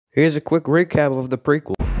Here's a quick recap of the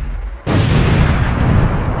prequel.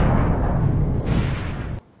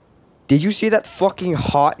 Did you see that fucking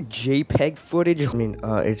hot JPEG footage?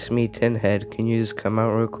 It's me, Tinhead. Can you just come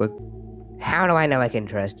out real quick? How do I know I can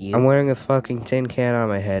trust you? I'm wearing a fucking tin can on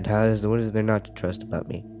my head. What is there not to trust about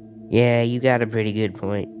me? Yeah, you got a pretty good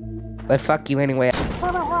point. But fuck you anyway.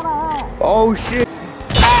 Oh shit!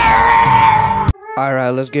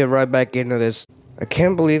 Alright, let's get right back into this. I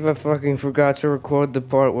can't believe I fucking forgot to record the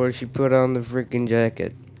part where she put on the freaking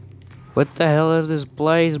jacket. What the hell is this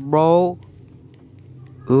place, bro?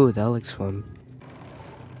 Ooh, that looks fun.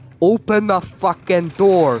 Open the fucking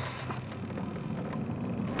door!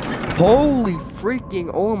 Holy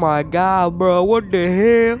freaking, oh my god, bro, what the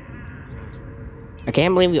hell? I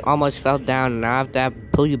can't believe you almost fell down and I have to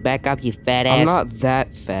pull you back up, you fat ass. I'm not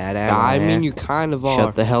that fat, am I? I mean, you kind of are.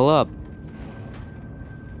 Shut the hell up.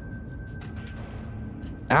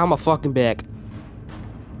 Ow, my fucking back.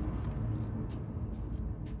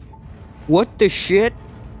 What the shit?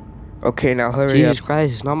 Okay, now hurry up. Jesus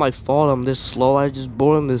Christ, it's not my fault I'm this slow. I just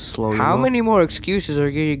born this slow. How many more excuses are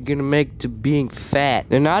you gonna make to being fat?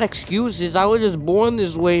 They're not excuses. I was just born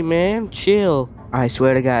this way, man. Chill. I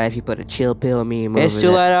swear to God, if you put a chill pill on me, it's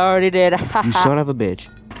too late. I already did. You son of a bitch.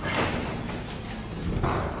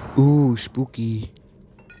 Ooh, spooky.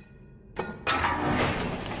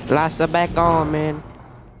 Lights are back on, man.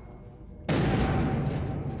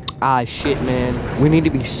 Ah, shit, man. We need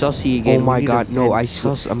to be sussy again. Oh my god, no, I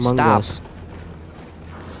sus among us.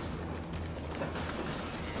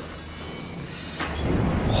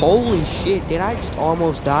 Holy shit, did I just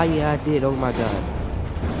almost die? Yeah, I did. Oh my god.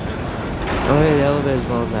 Oh, hey, the elevator's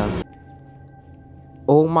going down.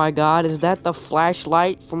 Oh my god, is that the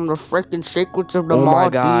flashlight from the freaking Secrets of the Maw? Oh my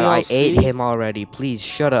god, DLC? I ate him already. Please,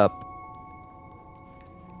 shut up.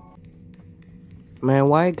 Man,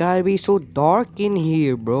 why it gotta be so dark in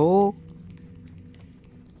here, bro?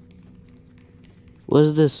 What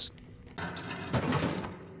is this?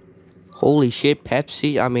 Holy shit,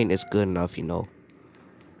 Pepsi? I mean, it's good enough, you know.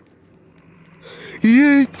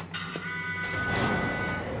 Yeah.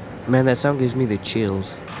 Man, that sound gives me the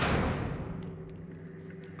chills.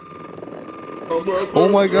 Oh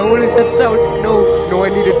my god, what is that sound? No, no, I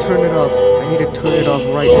need to turn it off. I need to turn it off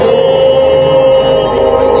right now.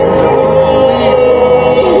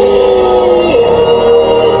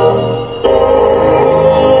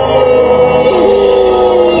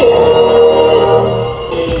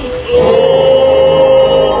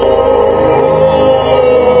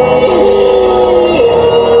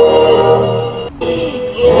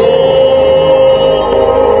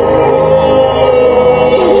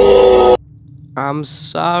 I'm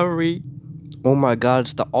sorry. Oh my god,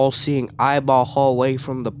 it's the all-seeing eyeball hallway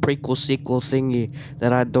from the prequel sequel thingy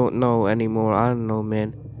that I don't know anymore. I don't know,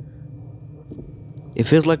 man. It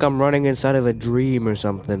feels like I'm running inside of a dream or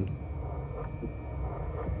something.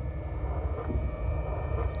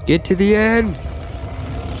 Get to the end.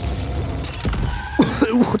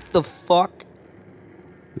 What the fuck?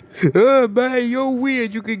 Oh man, you're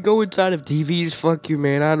weird. You can go inside of TVs. Fuck you,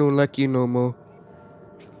 man. I don't like you no more.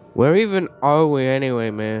 Where even are we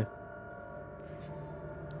anyway, man?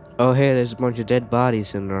 Oh, hey, there's a bunch of dead bodies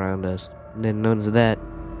sitting around us. Didn't notice that.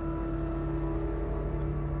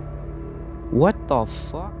 What the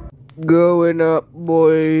fuck? Going up,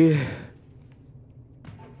 boy.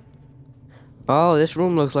 Oh, this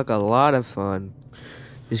room looks like a lot of fun.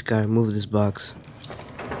 Just gotta move this box.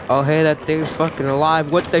 Oh, hey, that thing's fucking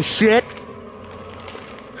alive. What the shit?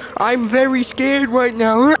 I'm very scared right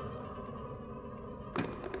now.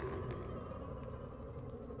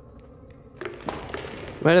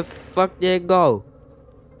 Where the fuck did it go?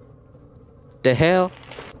 The hell?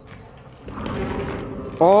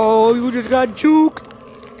 Oh, you just got juked.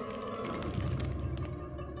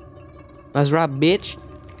 That's right, bitch.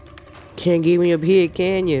 Can't get me up here,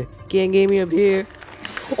 can you? Can't get me up here.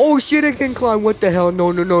 Oh shit, I can climb. What the hell?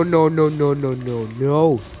 No, no, no, no, no, no, no, no,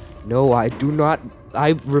 no. No, I do not. I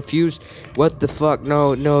refuse. What the fuck?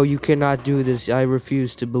 No, no, you cannot do this. I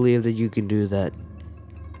refuse to believe that you can do that.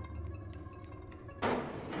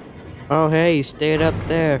 Oh, hey, you stayed up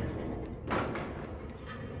there.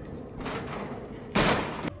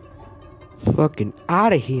 Fucking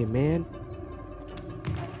out of here, man.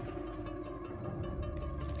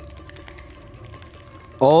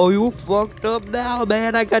 Oh, you fucked up now,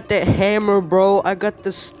 man. I got the hammer, bro. I got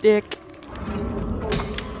the stick.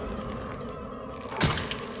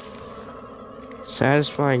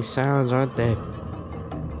 Satisfying sounds, aren't they?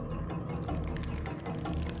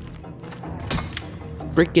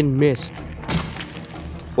 Freaking missed.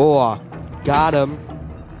 Oh, got him.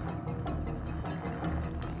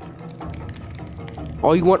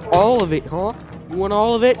 Oh, you want all of it, huh? You want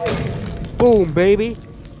all of it? Boom, baby.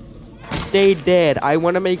 Stay dead. I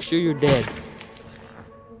want to make sure you're dead.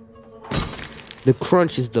 The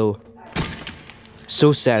crunches, though.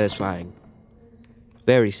 So satisfying.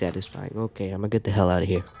 Very satisfying. Okay, I'm gonna get the hell out of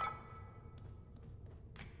here.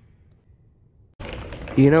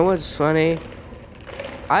 You know what's funny?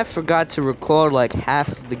 I forgot to record like half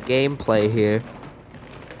of the gameplay here.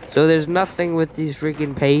 So there's nothing with these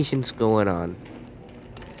freaking patients going on.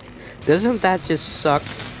 Doesn't that just suck?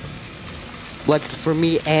 Like, for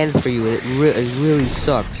me and for you, it really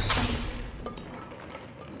sucks.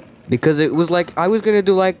 Because it was like, I was gonna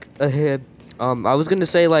do like I was gonna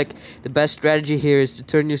say like, the best strategy here is to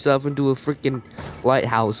turn yourself into a freaking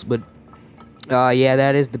lighthouse, but yeah,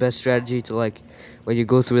 that is the best strategy to like, when you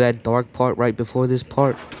go through that dark part right before this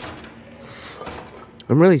part.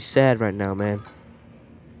 I'm really sad right now, man.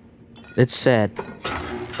 It's sad.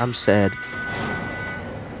 I'm sad.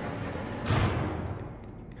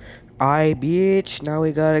 Bitch, now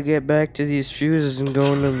we gotta get back to these fuses and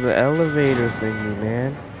go into the elevator thingy,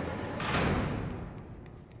 man.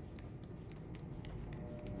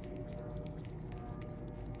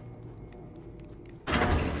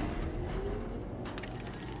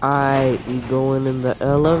 We going in the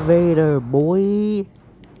elevator, boy.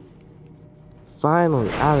 Finally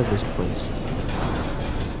out of this place.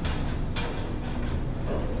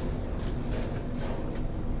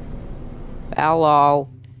 Hello.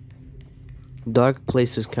 Dark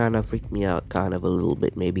places kind of freak me out, kind of a little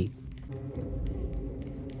bit, maybe.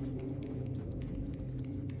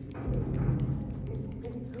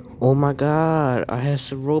 Oh my god, I have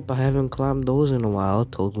some rope. I haven't climbed those in a while.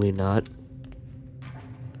 Totally not.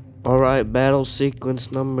 Alright, battle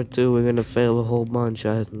sequence number 2. We're gonna fail a whole bunch.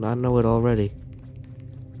 I know it already.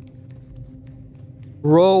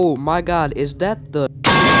 Bro, my god, is that the...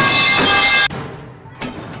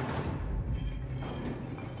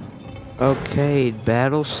 Okay,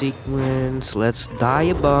 battle sequence. Let's die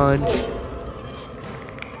a bunch.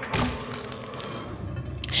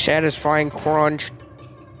 Satisfying crunch.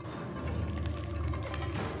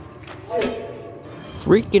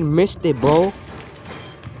 Freaking missed it, bro.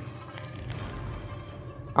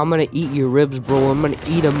 I'm gonna eat your ribs, bro. I'm gonna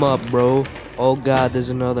eat them up, bro. Oh god, there's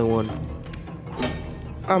another one.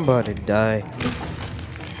 I'm about to die.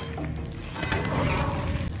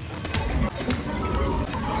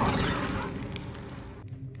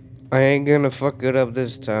 I ain't gonna fuck it up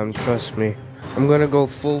this time, trust me. I'm gonna go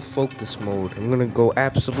full focus mode. I'm gonna go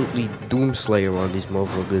absolutely Doomslayer on these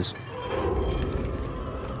motherfuckers.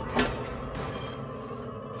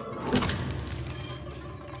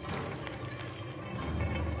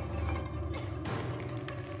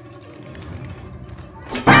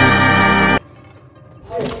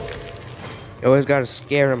 You always gotta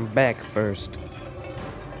scare him back first.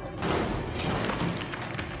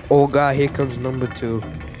 Oh god, here comes number 2.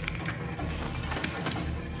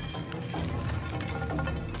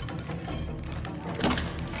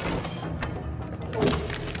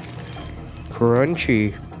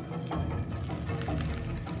 Crunchy.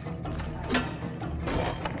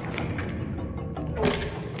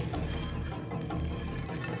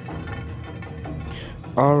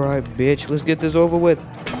 Alright, bitch, let's get this over with.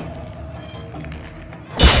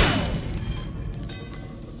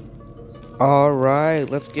 Alright,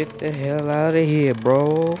 let's get the hell out of here,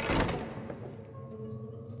 bro.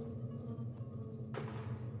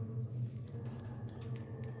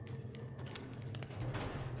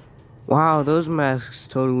 Wow, those masks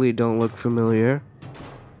totally don't look familiar.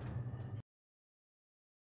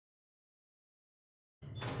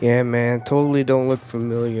 Yeah, man, totally don't look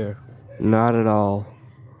familiar. Not at all.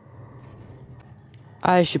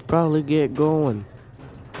 I should probably get going.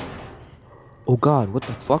 Oh god, what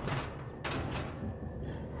the fuck?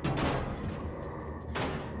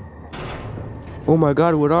 Oh my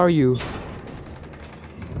god, what are you?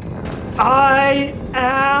 I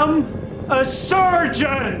am a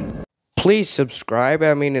surgeon! Please subscribe.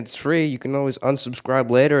 I mean, it's free. You can always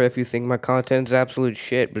unsubscribe later if you think my content's absolute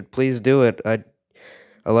shit, but please do it. I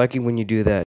like it when you do that.